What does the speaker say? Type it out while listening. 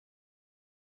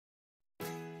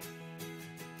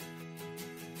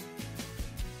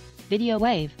Video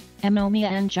Wave, Miah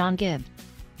and Gibb.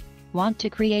 Want to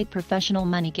create professional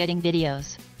money-getting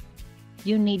videos?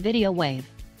 You need Video Wave.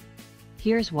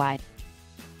 Here's why.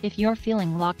 If you're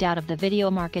feeling locked out of the video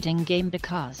marketing game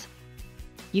because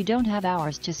you don't have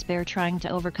hours to spare trying to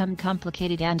overcome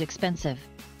complicated and expensive,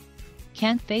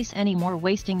 can't face any more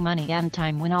wasting money and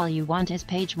time when all you want is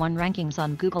page 1 rankings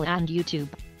on Google and YouTube,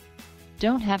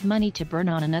 don't have money to burn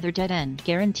on another dead end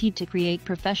guaranteed to create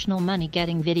professional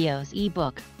money-getting videos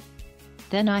ebook,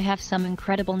 then I have some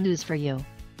incredible news for you.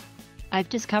 I've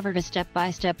discovered a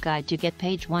step-by-step guide to get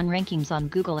page 1 rankings on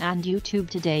Google and YouTube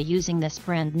today using this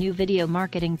brand new video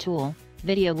marketing tool,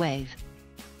 Video Wave.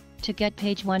 To get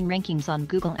page 1 rankings on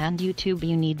Google and YouTube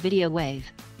you need Video Wave.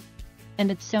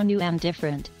 And it's so new and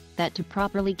different, that to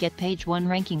properly get page 1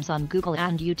 rankings on Google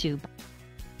and YouTube,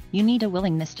 you need a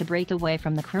willingness to break away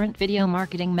from the current video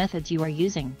marketing methods you are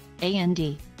using, and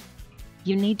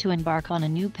you need to embark on a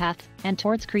new path and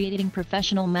towards creating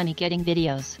professional money-getting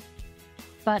videos.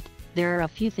 But there are a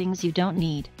few things you don't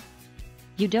need.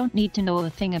 You don't need to know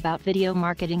a thing about video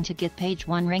marketing to get page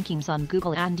 1 rankings on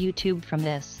Google and YouTube from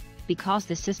this, because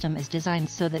the system is designed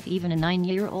so that even a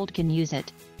 9-year-old can use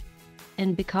it.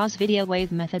 And because Video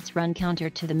Wave methods run counter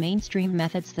to the mainstream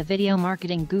methods the video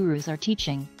marketing gurus are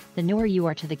teaching, the newer you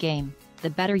are to the game,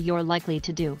 the better you're likely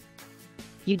to do.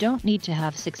 You don't need to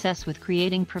have success with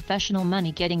creating professional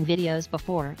money-getting videos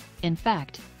before. In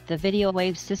fact, the Video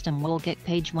Wave system will get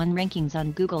page 1 rankings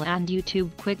on Google and YouTube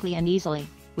quickly and easily,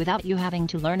 without you having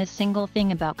to learn a single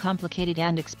thing about complicated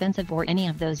and expensive or any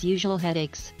of those usual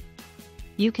headaches.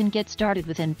 You can get started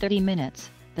within 30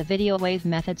 minutes. The Video Wave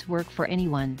methods work for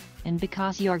anyone, and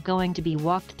because you're going to be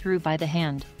walked through by the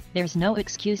hand, there's no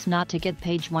excuse not to get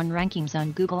page 1 rankings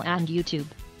on Google and YouTube.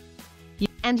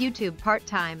 And YouTube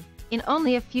part-time, in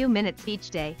only a few minutes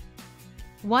each day.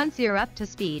 Once you're up to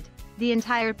speed, the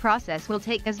entire process will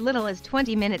take as little as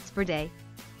 20 minutes per day.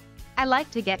 I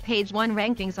like to get page 1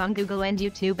 rankings on Google and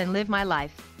YouTube and live my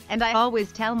life, and I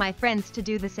always tell my friends to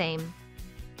do the same.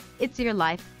 It's your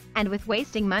life, and with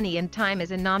wasting money and time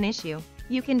as a non-issue,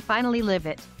 you can finally live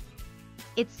it.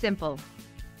 It's simple.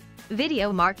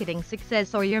 Video marketing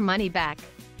success or your money back.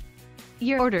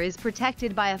 Your order is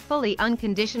protected by a fully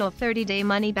unconditional 30-day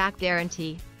money-back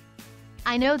guarantee.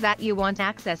 I know that you want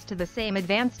access to the same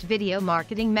advanced video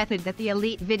marketing method that the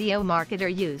elite video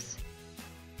marketer use.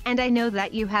 And I know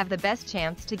that you have the best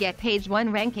chance to get page 1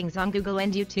 rankings on Google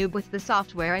and YouTube with the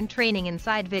software and training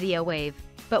inside Video Wave,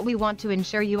 but we want to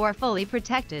ensure you are fully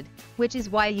protected, which is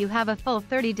why you have a full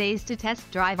 30 days to test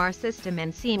drive our system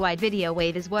and see why Video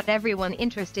Wave is what everyone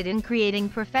interested in creating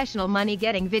professional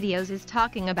money-getting videos is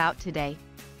talking about today.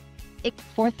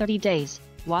 For 30 days,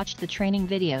 watch the training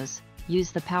videos,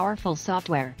 use the powerful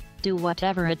software, do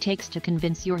whatever it takes to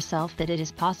convince yourself that it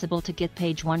is possible to get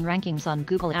page 1 rankings on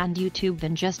Google and YouTube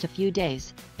in just a few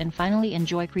days, and finally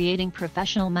enjoy creating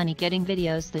professional money-getting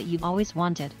videos that you've always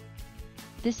wanted.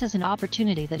 This is an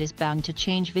opportunity that is bound to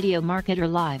change video marketer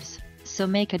lives, so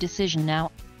make a decision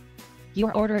now.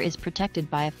 Your order is protected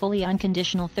by a fully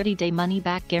unconditional 30-day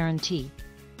money-back guarantee.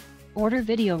 Order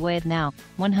Video Wave now,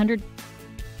 100